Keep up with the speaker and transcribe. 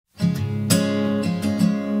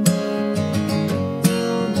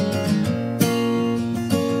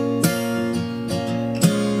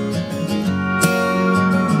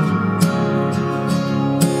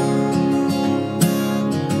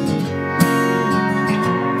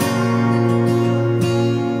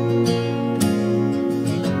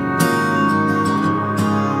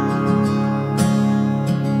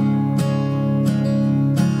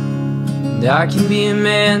I can be a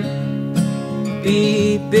man,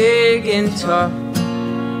 be big and tough.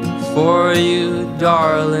 For you,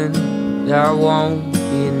 darling, that won't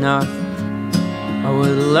be enough. I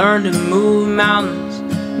would learn to move mountains,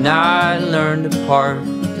 and I'd learn to part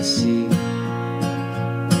the sea.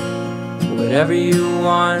 Whatever you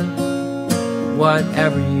want,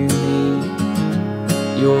 whatever you need,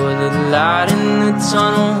 you're the light in the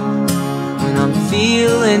tunnel when I'm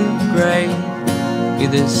feeling gray. You're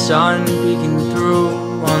the sun peeking through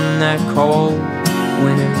on that cold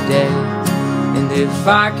winter day. And if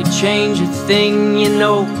I could change a thing, you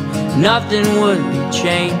know, nothing would be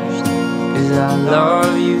changed. 'Cause I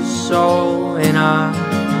love you so, and I'm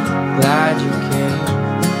glad you came.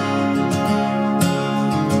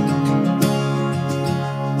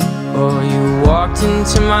 Oh, you walked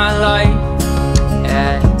into my life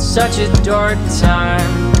at such a dark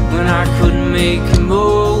time, when I couldn't make a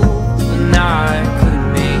move and I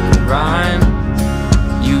couldn't make a rhyme.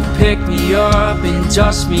 You picked me up and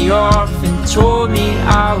dusted me off and told me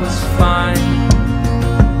I was fine.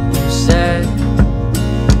 You said,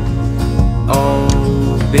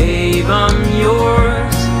 oh babe, I'm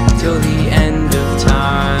yours till the end of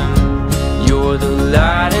time. You're the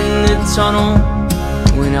light in the tunnel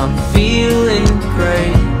when I'm feeling gray.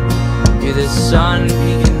 You're the sun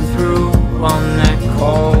peeking through on that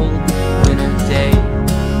cold winter day.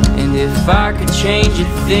 And if I could change a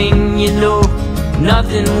thing, you know,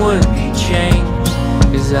 nothing would be changed.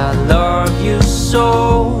 'Cause I love you so,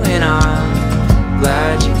 and I'm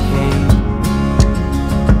glad you came.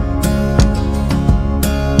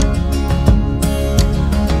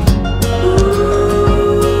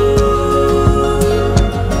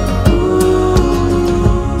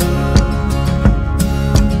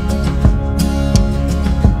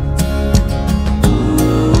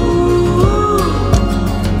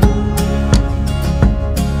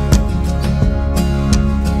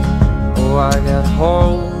 I got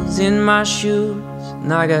holes in my shoes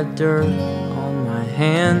and I got dirt on my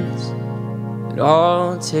hands, but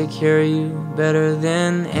I'll take care of you better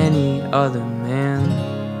than any other man.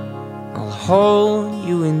 I'll hold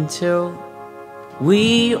you until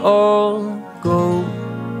we all go,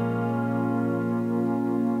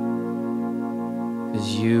 'cause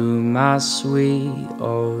you, my sweet,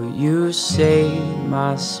 oh, you saved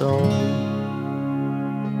my soul.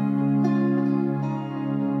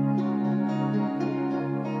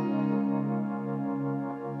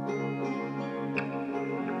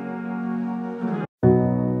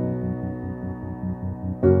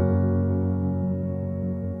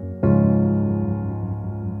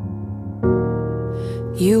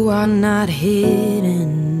 You are not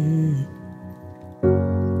hidden.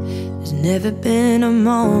 There's never been a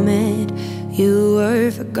moment you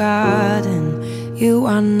were forgotten. You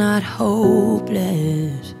are not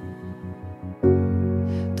hopeless.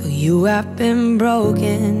 Though you have been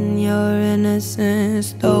broken, your innocence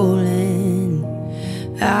stolen,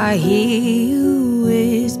 I hear you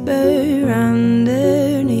whisper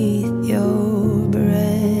underneath your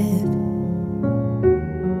breath.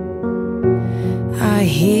 I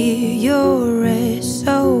hear your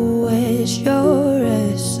SOS, your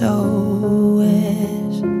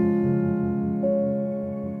SOS.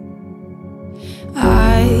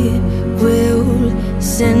 I will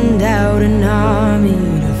send out an army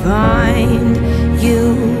to find you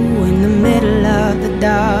in the middle of the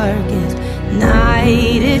darkest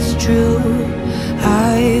night. It's true,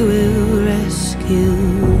 I will rescue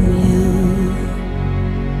you.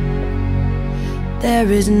 There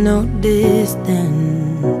is no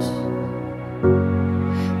distance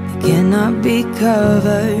that cannot be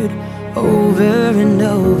covered over and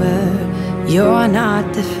over. You're not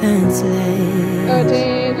defenseless.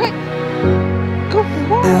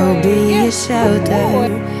 I'll be your shelter,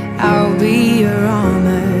 I'll be your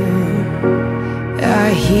armor. I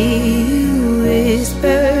hear you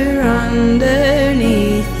whisper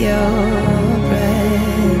underneath your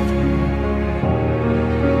breath.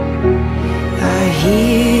 I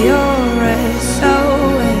hear your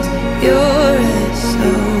SOS, your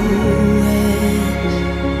SOS.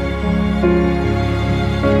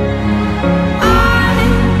 I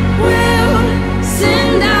will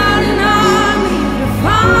send out an army to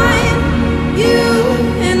find you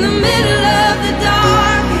in the middle of the dark.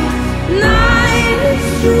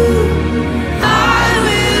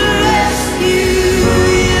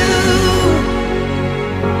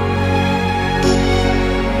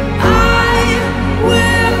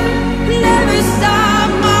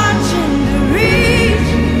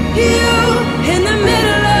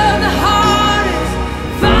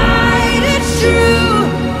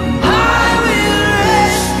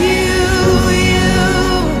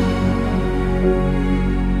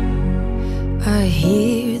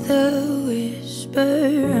 the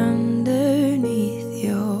whisper under